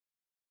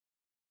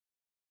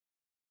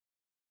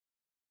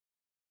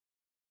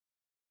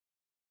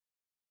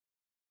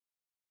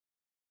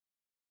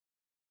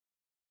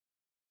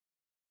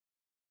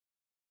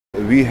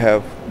we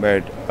have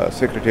made a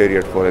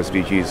secretariat for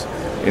SDGs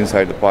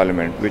inside the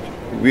parliament, which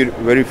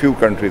very few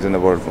countries in the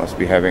world must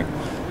be having.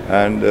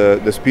 And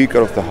the Speaker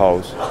of the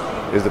House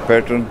is the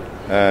patron,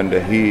 and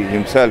he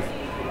himself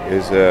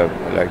is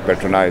like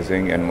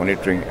patronizing and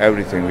monitoring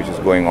everything which is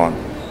going on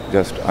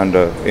just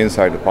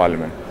inside the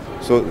parliament.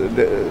 So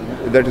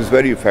that is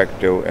very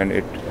effective, and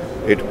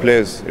it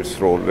plays its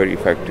role very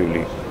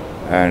effectively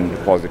and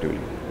positively.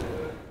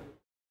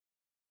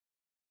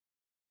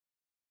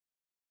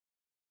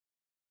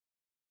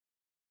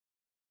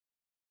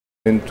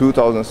 In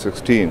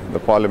 2016, the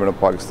Parliament of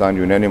Pakistan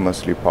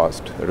unanimously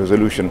passed a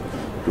resolution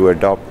to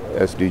adopt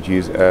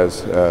SDGs as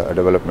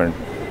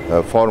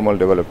a formal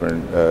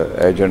development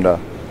agenda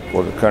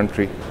for the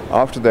country.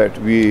 After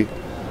that, we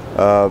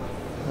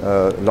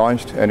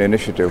launched an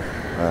initiative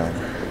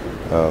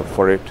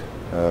for it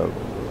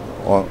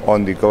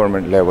on the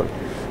government level,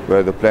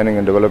 where the Planning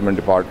and Development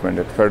Department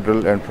at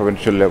federal and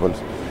provincial levels,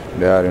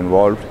 they are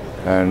involved,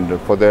 and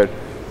for that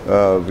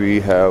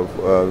we have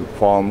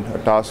formed a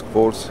task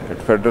force at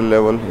federal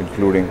level,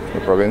 including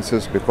the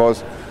provinces,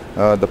 because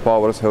the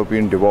powers have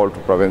been devolved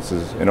to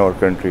provinces in our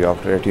country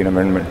after 18th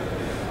Amendment.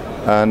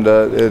 And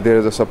there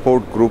is a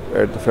support group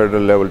at the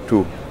federal level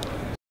too.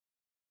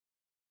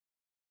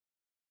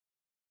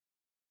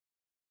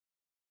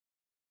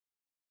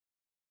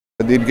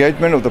 The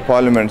engagement of the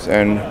parliaments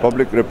and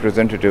public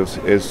representatives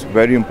is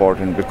very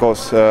important,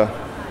 because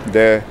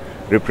they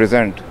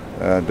represent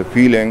the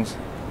feelings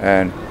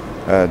and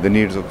the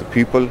needs of the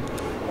people,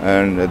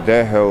 and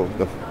they have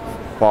the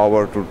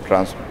power to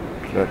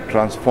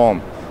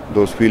transform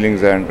those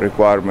feelings and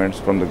requirements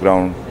from the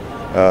ground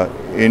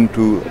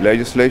into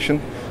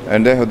legislation,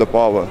 and they have the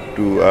power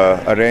to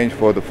arrange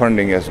for the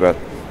funding as well.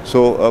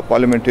 So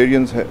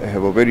parliamentarians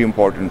have a very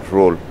important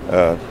role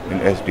in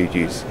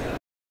SDGs.